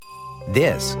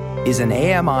This is an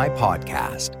AMI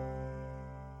podcast.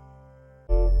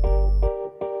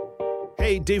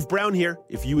 Hey, Dave Brown here.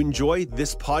 If you enjoy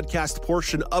this podcast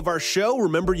portion of our show,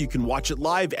 remember you can watch it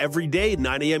live every day at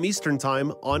 9 a.m. Eastern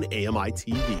Time on AMI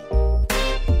TV.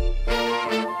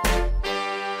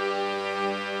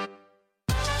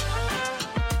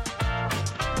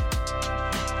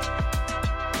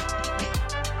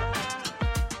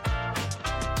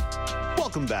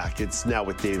 Welcome back. It's Now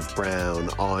with Dave Brown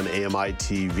on AMI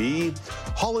TV.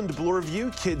 Holland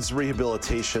Bloorview Kids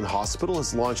Rehabilitation Hospital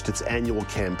has launched its annual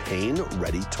campaign,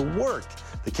 Ready to Work.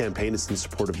 The campaign is in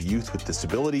support of youth with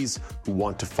disabilities who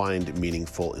want to find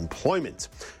meaningful employment.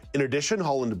 In addition,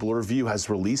 Holland Bloorview has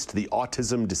released the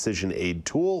Autism Decision Aid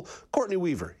tool. Courtney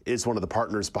Weaver is one of the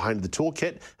partners behind the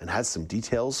toolkit and has some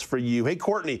details for you. Hey,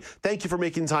 Courtney, thank you for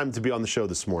making time to be on the show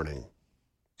this morning.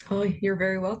 Oh, you're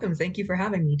very welcome. Thank you for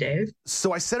having me, Dave.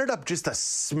 So I set it up just a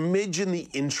smidge in the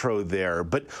intro there,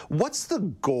 but what's the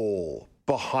goal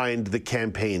behind the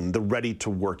campaign, the Ready to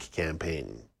Work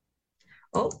campaign?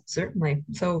 Oh, certainly.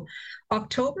 So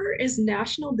October is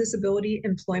National Disability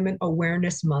Employment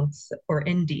Awareness Month, or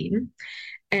NDEAM,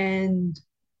 and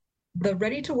the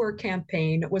Ready to Work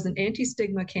campaign was an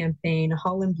anti-stigma campaign the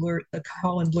Holland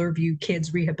Bloorview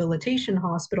Kids Rehabilitation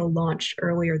Hospital launched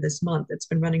earlier this month. It's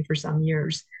been running for some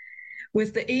years.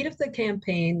 With the aid of the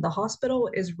campaign, the hospital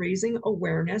is raising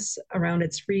awareness around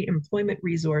its free employment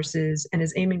resources and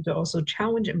is aiming to also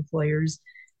challenge employers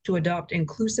to adopt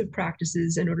inclusive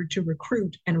practices in order to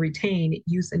recruit and retain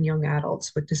youth and young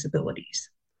adults with disabilities.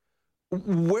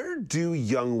 Where do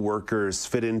young workers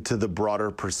fit into the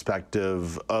broader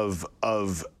perspective of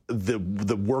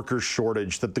the worker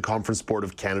shortage that the Conference Board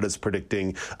of Canada is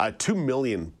predicting 2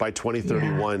 million by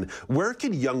 2031? Yeah. Where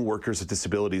can young workers with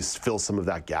disabilities fill some of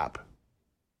that gap?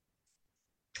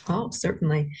 Oh,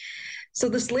 certainly. So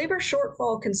this labor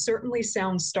shortfall can certainly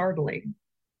sound startling.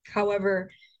 However,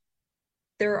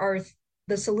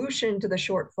 the solution to the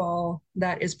shortfall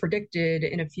that is predicted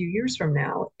in a few years from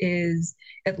now is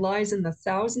it lies in the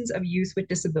thousands of youth with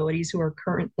disabilities who are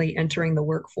currently entering the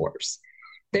workforce.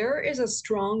 There is a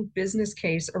strong business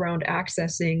case around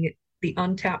accessing the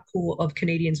untapped pool of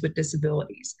Canadians with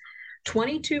disabilities.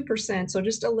 22%, so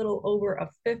just a little over a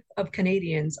fifth of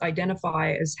Canadians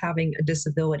identify as having a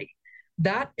disability.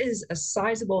 That is a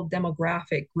sizable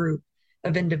demographic group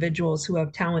of individuals who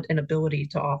have talent and ability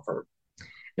to offer.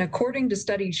 And according to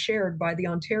studies shared by the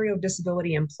Ontario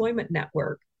Disability Employment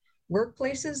Network,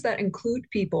 workplaces that include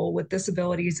people with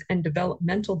disabilities and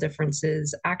developmental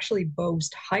differences actually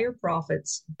boast higher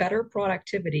profits, better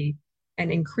productivity,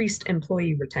 and increased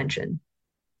employee retention.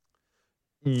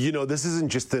 You know, this isn't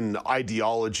just an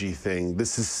ideology thing.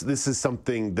 This is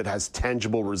something that has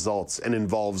tangible results and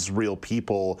involves real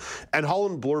people. And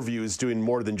Holland Bloorview is doing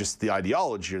more than just the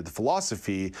ideology or the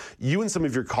philosophy. You and some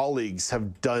of your colleagues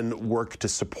have done work to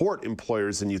support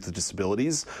employers and youth with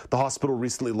disabilities. The hospital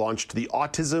recently launched the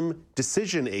Autism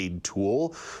Decision Aid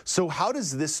tool. So how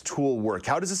does this tool work?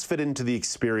 How does this fit into the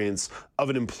experience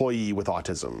of an employee with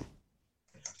autism?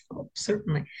 Oh,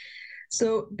 certainly.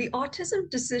 So the Autism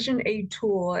Decision Aid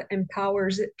tool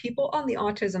empowers people on the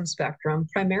autism spectrum,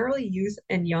 primarily youth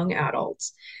and young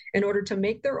adults, in order to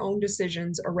make their own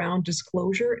decisions around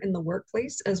disclosure in the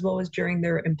workplace as well as during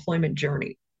their employment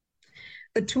journey.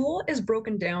 The tool is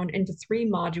broken down into 3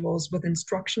 modules with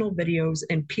instructional videos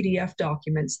and PDF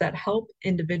documents that help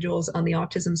individuals on the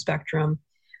autism spectrum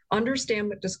understand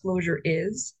what disclosure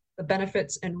is, the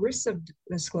benefits and risks of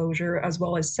disclosure, as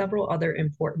well as several other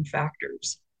important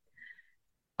factors.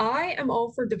 I am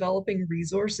all for developing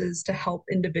resources to help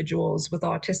individuals with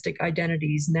autistic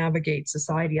identities navigate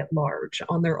society at large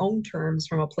on their own terms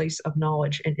from a place of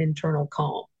knowledge and internal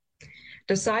calm.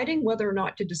 Deciding whether or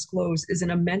not to disclose is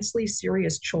an immensely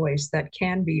serious choice that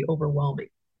can be overwhelming.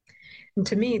 And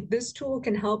to me, this tool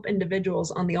can help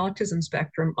individuals on the autism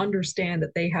spectrum understand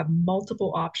that they have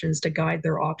multiple options to guide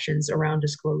their options around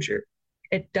disclosure.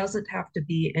 It doesn't have to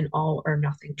be an all or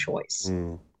nothing choice.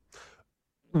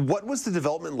 What was the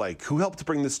development like? Who helped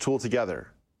bring this tool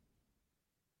together?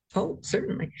 Oh,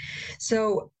 certainly.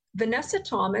 So Vanessa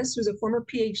Thomas, who's a former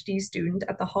PhD student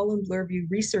at the Holland Bloorview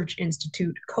Research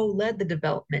Institute, co-led the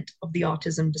development of the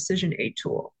Autism Decision Aid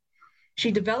tool.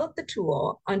 She developed the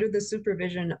tool under the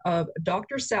supervision of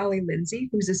Dr. Sally Lindsay,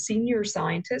 who's a senior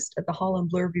scientist at the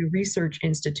Holland Bloorview Research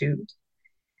Institute.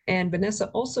 And Vanessa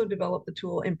also developed the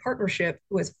tool in partnership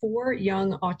with 4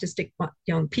 young autistic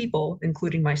young people,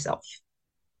 including myself.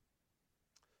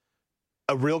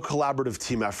 A real collaborative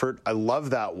team effort. I love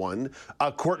that one.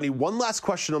 Courtney, one last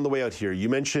question on the way out here. You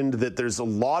mentioned that there's a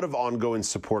lot of ongoing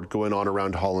support going on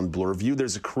around Holland Bloorview.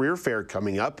 There's a career fair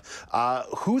coming up.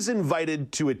 Who's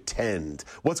invited to attend?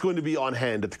 What's going to be on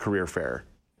hand at the career fair?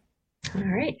 All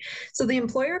right. So the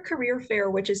Employer Career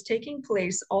Fair, which is taking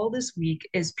place all this week,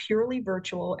 is purely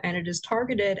virtual, and it is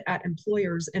targeted at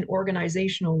employers and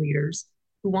organizational leaders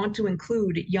who want to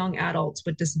include young adults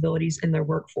with disabilities in their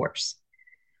workforce.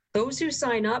 Those who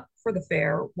sign up for the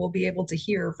fair will be able to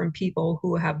hear from people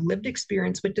who have lived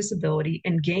experience with disability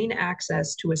and gain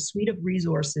access to a suite of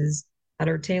resources that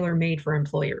are tailor-made for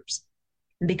employers.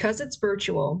 And because it's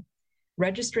virtual,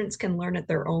 registrants can learn at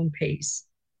their own pace.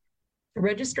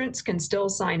 Registrants can still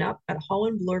sign up at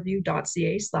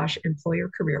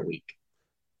hollandbloorview.ca/employer career week.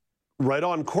 Right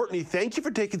on. Courtney, thank you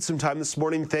for taking some time this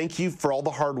morning. Thank you for all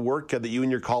the hard work that you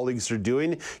and your colleagues are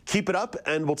doing. Keep it up,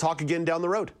 and we'll talk again down the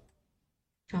road.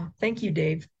 Oh, thank you,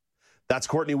 Dave. That's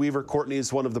Courtney Weaver. Courtney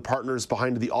is one of the partners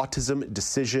behind the Autism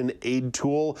Decision Aid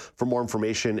Tool. For more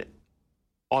information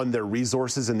on their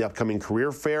resources in the upcoming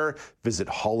career fair, visit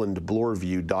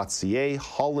hollandbloorview.ca,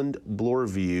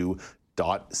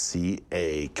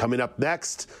 hollandbloorview.ca. Coming up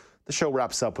next, the show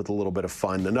wraps up with a little bit of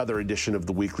fun. Another edition of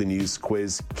the Weekly News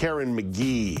Quiz. Karen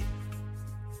McGee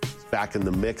is back in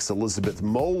the mix. Elizabeth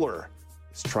Moeller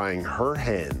is trying her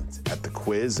hand at the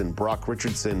quiz, and Brock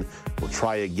Richardson will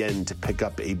try again to pick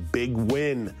up a big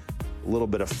win. A little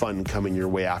bit of fun coming your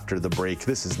way after the break.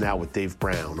 This is Now with Dave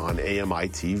Brown on AMI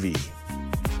TV.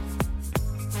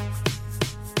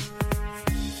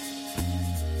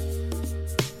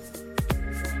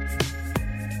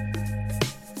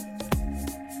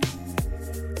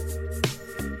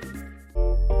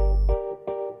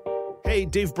 Hey,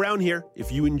 Dave Brown here.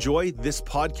 If you enjoy this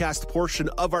podcast portion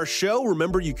of our show,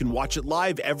 remember you can watch it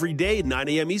live every day at 9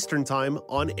 a.m. Eastern Time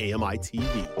on AMI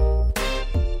TV.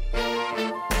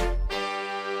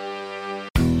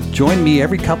 Join me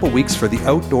every couple weeks for the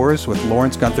Outdoors with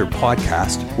Lawrence Gunther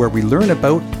podcast, where we learn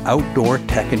about outdoor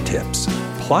tech and tips.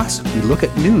 Plus, we look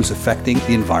at news affecting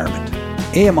the environment.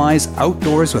 AMI's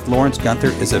Outdoors with Lawrence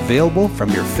Gunther is available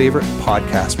from your favorite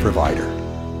podcast provider.